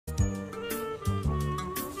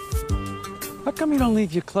How come you don't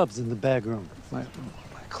leave your clubs in the bag room? My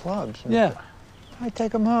clubs? Yeah. I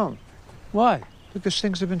take them home. Why? Because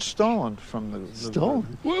things have been stolen from the...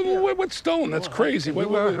 Stolen? What's stolen? That's crazy. Have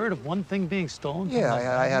you ever heard of one thing being stolen? Yeah,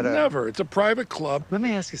 I had a... Never. It's a private club. Let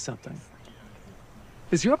me ask you something.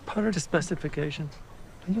 Is your putter to specification?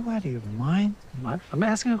 Are you out of your mind? I'm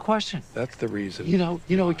asking a question. That's the reason. You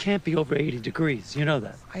know, it can't be over 80 degrees. You know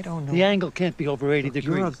that. I don't know. The angle can't be over 80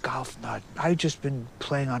 degrees. You're a golf nut. I've just been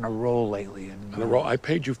playing on a roll lately, and On a roll, I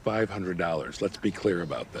paid you $500. Let's be clear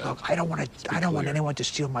about that. look, I don't want anyone to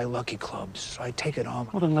steal my lucky clubs. So I take it home.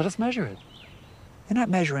 Well, then let us measure it. You're not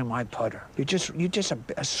measuring my putter. You're just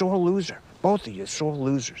a sore loser. Both of you sore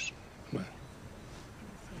losers. What?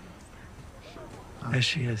 There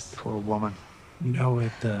she is. Poor woman. You know,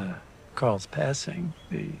 with Carl's passing,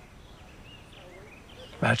 the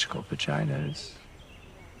magical vagina is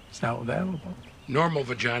now available. Normal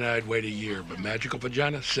vagina, I'd wait a year, but magical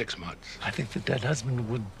vagina, 6 months. I think the dead husband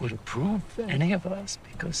would approve any of us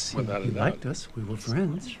because Without a he doubt. liked us. We were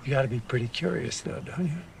friends. You got to be pretty curious, though, don't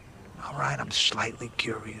you? All right, I'm slightly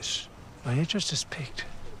curious. My interest is piqued.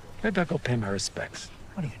 Maybe I'll go pay my respects.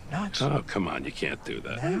 What are you, nuts? Oh, come on, you can't do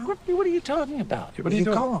that. Now? What are you talking about? What are you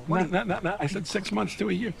doing? going? No, I said 6 months to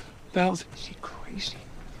a year. Thousand. Is he crazy?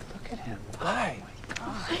 Look at him. Hi.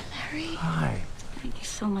 Hi, Larry. Hi. Thank you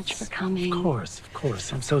so much for coming. Of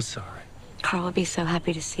course. I'm so sorry. Carl would be so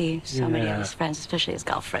happy to see so many of Yeah. his friends, especially his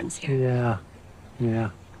golf friends here. Yeah.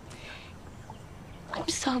 I'm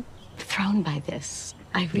so thrown by this.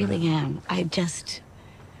 I really am.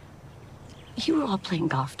 You were all playing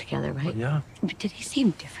golf together, right? Yeah. But did he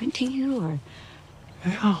seem different to you, or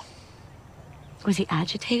Yeah. was he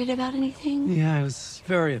agitated about anything? Yeah, I was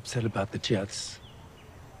very upset about the Jets.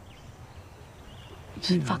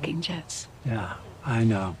 Fucking Jets. Yeah, I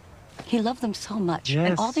know. He loved them so much, Yes,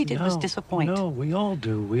 and all they did was no, disappoint. No, we all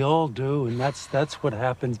do, and that's what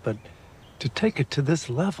happens. But to take it to this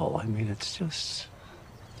level, I mean, it's just...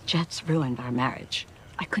 Jets ruined our marriage.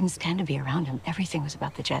 I couldn't stand to be around him. Everything was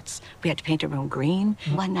about the Jets. We had to paint a room green.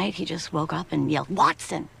 One night, he just woke up and yelled,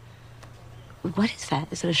 "Watson!" What is that?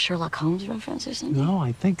 Is it a Sherlock Holmes reference or something? No,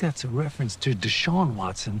 I think that's a reference to Deshaun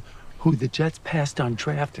Watson, who the Jets passed on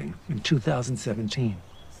drafting in 2017.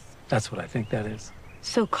 That's what I think that is.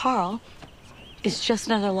 So Carl is just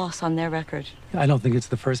another loss on their record. I don't think it's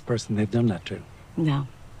the first person they've done that to. No.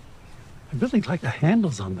 I really like the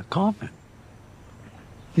handles on the coffin.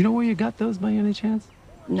 You know where you got those by any chance?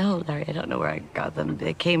 No, Larry, I don't know where I got them.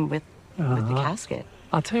 They came with the casket.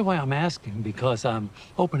 I'll tell you why I'm asking, because I'm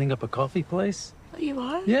opening up a coffee place. Oh, you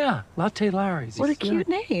are? Yeah, Latte Larry's. What a cute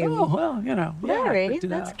name. Oh, well, you know. yeah, Larry, I could do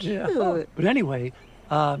that's that, cute. yeah. But anyway,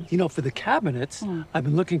 for the cabinets, I've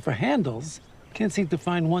been looking for handles. Can't seem to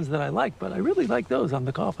find ones that I like, but I really like those on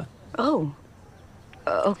the coffin. Oh.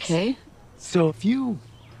 Okay. So if you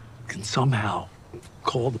can somehow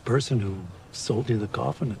call the person who sold you the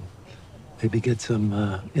coffin and maybe get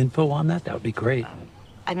some info on that, that would be great.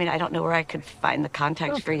 I mean, I don't know where I could find the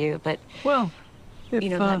contact for you, but, Well, if,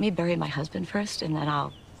 let me bury my husband first, and then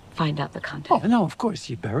I'll find out the contact. Oh, no, of course.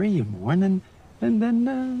 You bury, you mourn, and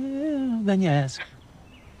then you ask.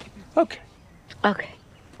 Okay. Okay.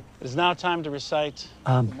 It is now time to recite.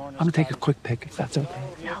 I'm gonna take a quick pic, if that's okay.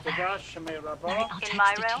 No, Larry, I'll In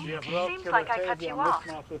my text it to realm, you. seems like I cut you off.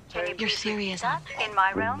 Can you You're please serious, repeat that? In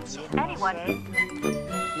my realm, anyone.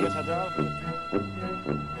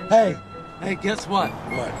 Hey, guess what?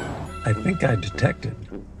 What? I think I detected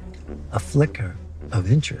a flicker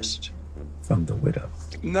of interest from the widow.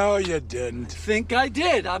 No, you didn't. Think I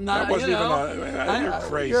did. I'm not, That wasn't you know. you're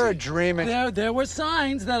crazy. You're dreaming. There were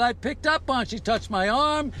signs that I picked up on. She touched my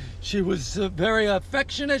arm. She was very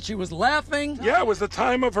affectionate. She was laughing. Yeah, it was the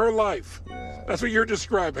time of her life. That's what you're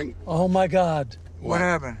describing. Oh, my God. What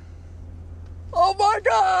happened? Oh, my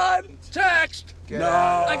God. Text. Get No.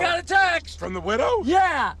 out. I got a text. From the widow?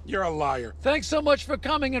 Yeah. You're a liar. Thanks so much for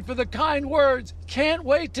coming and for the kind words. Can't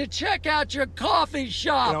wait to check out your coffee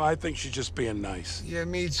shop. I think she's just being nice. Yeah,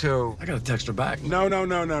 me too. I gotta text her back. No.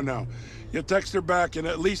 You text her back in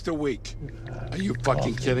at least a week. Are you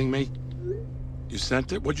fucking kidding me? You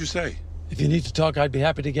sent it? What'd you say? If you need to talk, I'd be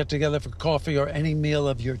happy to get together for coffee or any meal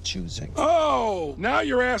of your choosing. Oh, now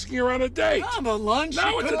you're asking her on a date. I'm a lunch.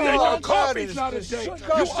 Now it's a Could be date. No, lunch. coffee's not a It's date. You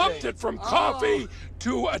disgusting. upped it from coffee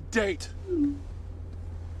to a date.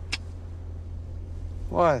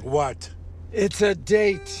 What? What? It's a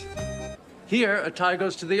date. Here, a tie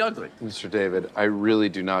goes to the ugly. Mr. David, I really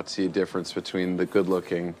do not see a difference between the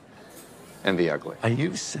good-looking and the ugly. Are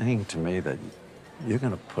you saying to me that you're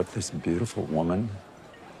gonna put this beautiful woman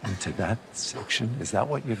into that section? Is that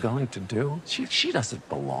what you're going to do? She doesn't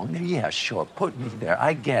belong there. Yeah, sure, put me there.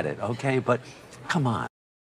 I get it, okay? But come on.